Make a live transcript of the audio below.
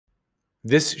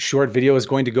This short video is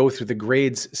going to go through the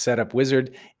grades setup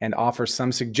wizard and offer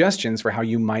some suggestions for how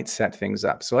you might set things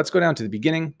up. So let's go down to the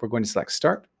beginning. We're going to select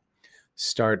Start.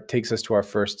 Start takes us to our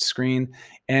first screen.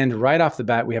 And right off the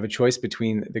bat, we have a choice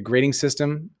between the grading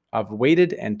system of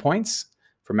weighted and points.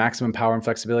 For maximum power and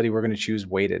flexibility, we're going to choose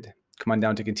weighted. Come on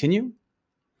down to continue.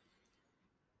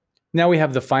 Now we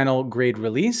have the final grade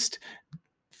released.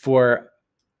 For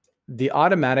the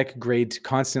automatic grade to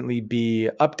constantly be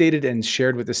updated and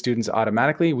shared with the students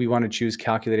automatically, we want to choose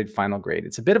calculated final grade.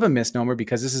 It's a bit of a misnomer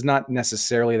because this is not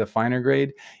necessarily the final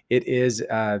grade. It is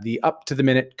the up to the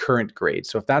minute current grade.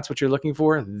 So if that's what you're looking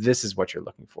for, this is what you're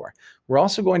looking for. We're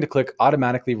also going to click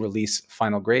automatically release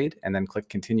final grade and then click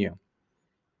continue.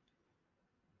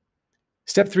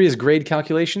 Step 3 is grade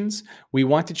calculations. We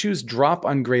want to choose drop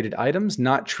ungraded items,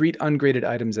 not treat ungraded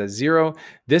items as 0.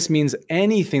 This means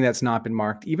anything that's not been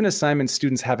marked, even assignments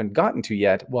students haven't gotten to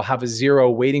yet, will have a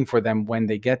 0 waiting for them when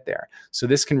they get there. So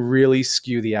this can really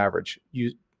skew the average.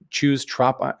 You choose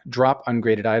drop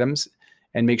ungraded items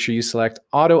and make sure you select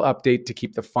auto update to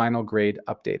keep the final grade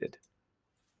updated.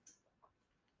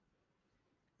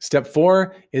 Step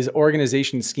 4 is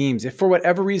organization schemes. If for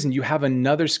whatever reason you have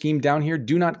another scheme down here,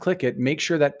 do not click it. Make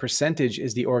sure that percentage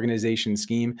is the organization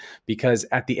scheme, because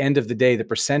at the end of the day, the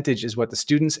percentage is what the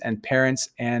students and parents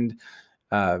and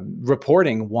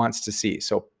reporting wants to see.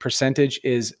 So percentage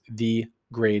is the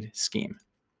grade scheme.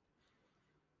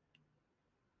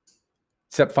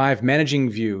 Step 5, managing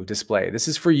view display. This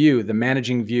is for you, the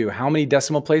managing view. How many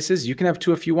decimal places? You can have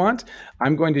 2 if you want.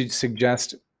 I'm going to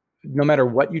suggest no matter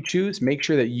what you choose, make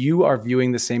sure that you are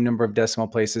viewing the same number of decimal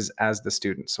places as the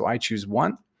student. So I choose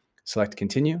 1, select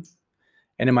continue.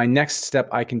 And in my next step,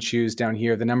 I can choose down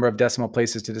here the number of decimal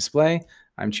places to display.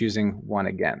 I'm choosing 1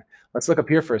 again. Let's look up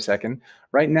here for a second.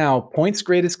 Right now, points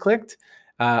grade is clicked.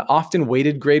 Often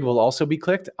weighted grade will also be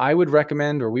clicked. I would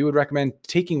recommend, or we would recommend,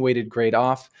 taking weighted grade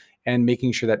off and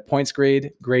making sure that points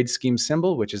grade, grade scheme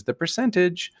symbol, which is the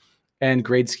percentage, and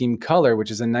grade scheme color, which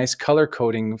is a nice color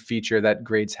coding feature that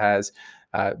Grades has,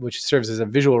 which serves as a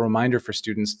visual reminder for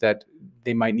students that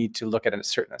they might need to look at a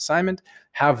certain assignment.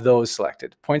 Have those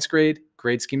selected. Points grade,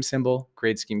 grade scheme symbol,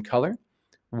 grade scheme color.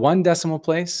 1 decimal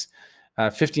place,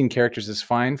 15 characters is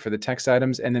fine for the text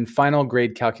items. And then final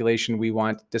grade calculation, we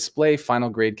want display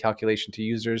final grade calculation to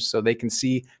users so they can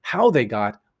see how they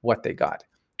got what they got.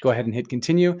 Go ahead and hit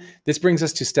continue. This brings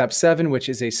us to step 7, which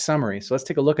is a summary. So let's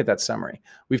take a look at that summary.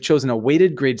 We've chosen a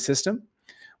weighted grade system.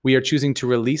 We are choosing to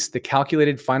release the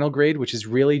calculated final grade, which is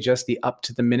really just the up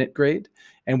to the minute grade.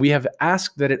 And we have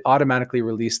asked that it automatically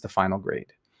release the final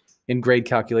grade. In grade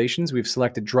calculations, we've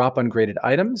selected drop ungraded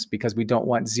items because we don't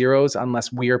want zeros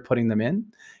unless we are putting them in.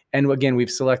 And again, we've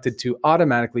selected to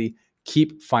automatically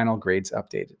keep final grades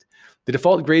updated. The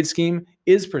default grade scheme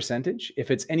is percentage.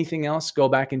 If it's anything else, go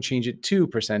back and change it to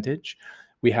percentage.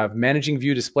 We have managing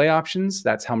view display options.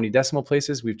 That's how many decimal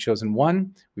places. We've chosen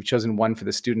 1. We've chosen 1 for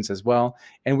the students as well.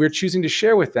 And we're choosing to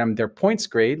share with them their points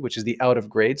grade, which is the out of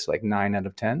grade, so like 9 out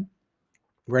of 10.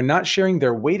 We're not sharing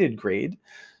their weighted grade.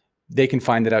 They can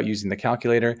find that out using the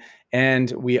calculator. And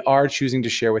we are choosing to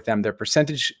share with them their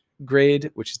percentage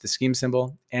grade, which is the scheme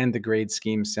symbol, and the grade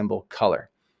scheme symbol color.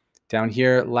 Down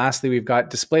here, lastly, we've got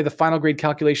display the final grade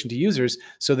calculation to users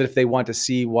so that if they want to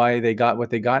see why they got what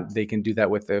they got, they can do that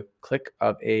with the click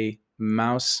of a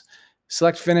mouse.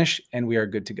 Select finish, and we are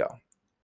good to go.